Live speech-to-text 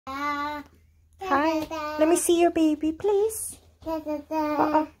Hi. Let me see your baby, please.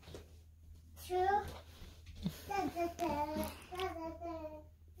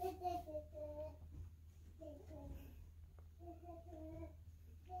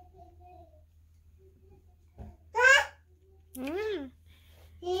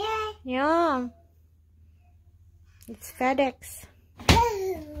 Yeah. It's FedEx.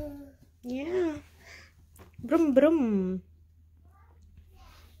 Yeah. Broom, broom.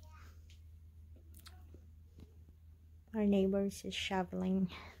 Our neighbors is shoveling.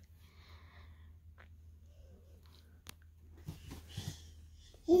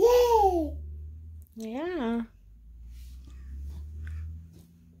 Yeah.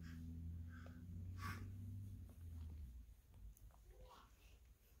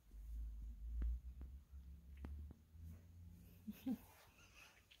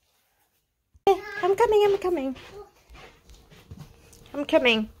 I'm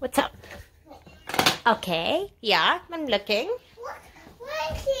coming. What's up? Okay. Yeah, I'm looking. Look,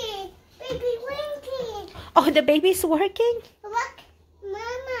 winking. Baby winking. Oh, the baby's working? Look,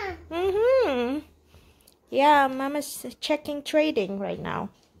 Mama. Mm-hmm. Yeah, Mama's checking trading right now.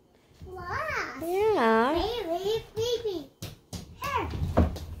 Wow. Yeah. Baby. Here.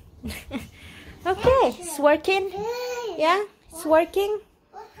 Okay, it's working. Yeah, it's working.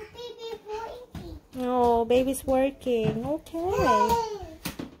 Look, baby winking. Oh, baby's working. Okay.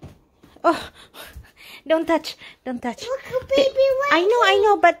 Oh, don't touch. Look, baby winking. I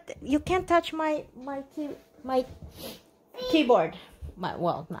know, but you can't touch my keyboard.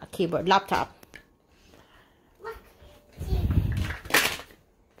 Well, not keyboard, laptop.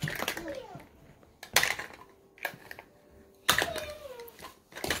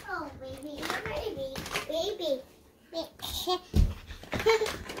 Oh, baby.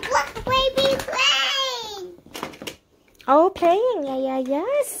 Look, baby playing. Oh, playing. Yeah,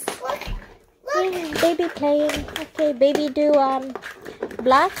 yes. Look. Baby playing. Okay, baby do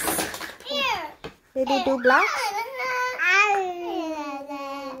blocks. Here. Baby do blocks.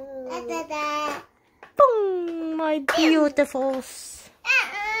 Boom, my beautifuls.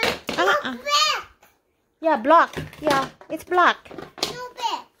 Yeah, block. Yeah, it's block.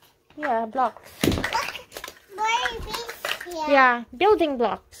 Yeah, blocks. Yeah, building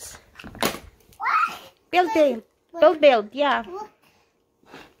blocks. Build. Yeah.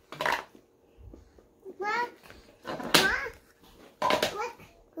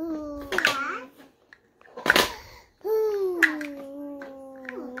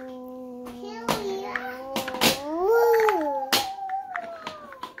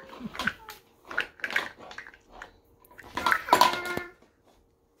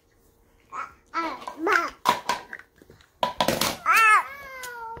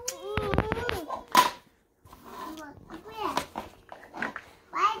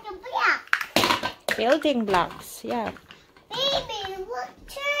 Building blocks. Yeah. Baby, look,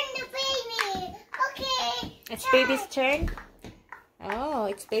 turn the baby. Okay. It's baby's turn. Oh,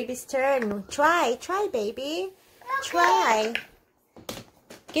 it's baby's turn. Try, baby. Okay. Try.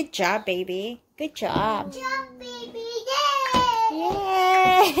 Good job, baby. Good job. Good job, baby.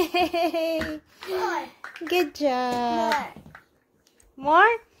 Yay! More. Good job.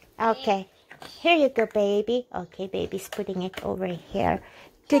 More? Okay. Here you go, baby. Okay, baby's putting it over here.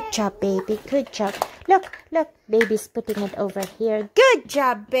 Good job, baby. Good job. Look. Baby's putting it over here. Good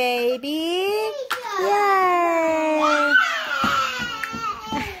job, baby. Yay!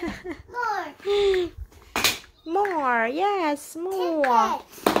 More. Yes, more.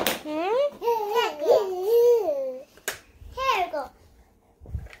 Here we go.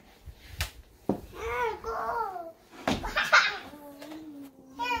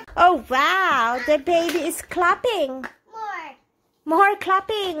 Oh, wow. The baby is clapping. More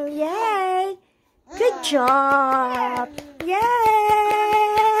clapping. Yay. Good job. Yay.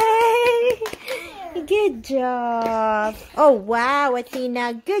 Good job. Oh, wow,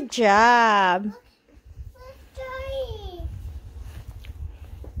 Athena. Good job.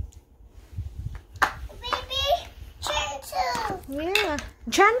 Baby, gentle. Yeah.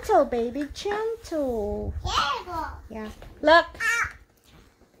 Gentle, baby. Gentle. Yeah. Look.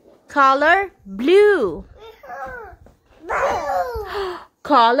 Color blue.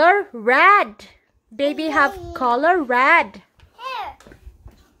 Color red. Baby have color red. Here.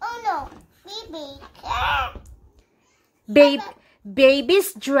 Oh no, baby.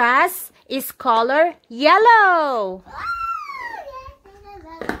 Baby's dress is color yellow.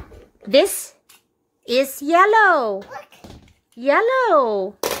 This is yellow. Look.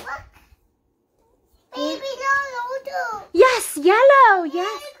 Yellow. Look. Baby yellow too. Yes, yellow. Yes.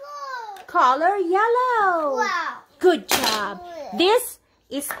 Very good. Color yellow. Wow. Good job. This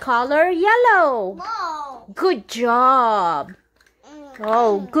is color yellow. No. Good job.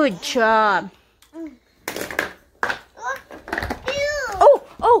 Oh, good job. Oh,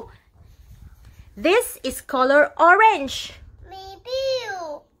 oh. This is color orange.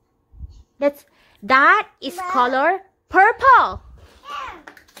 That is color purple.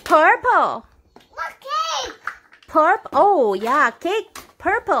 Purple. What cake? Purple. Oh, yeah, cake.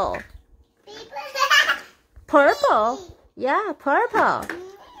 Purple. Purple. Yeah, purple.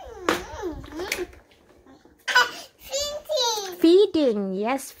 Feeding.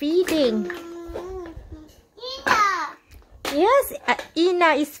 Yes, feeding. Yes,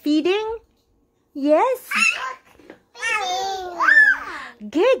 Ina is feeding. Yes.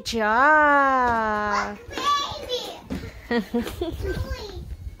 Good job.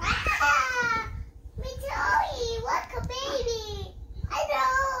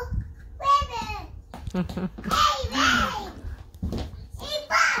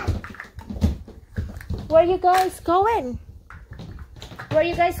 Where you guys going? Where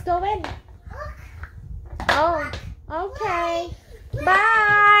you guys going? Oh, okay.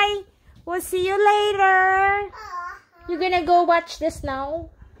 Bye. We'll see you later. You're gonna go watch the snow?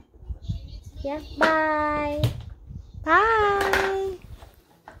 Yeah, bye. Bye.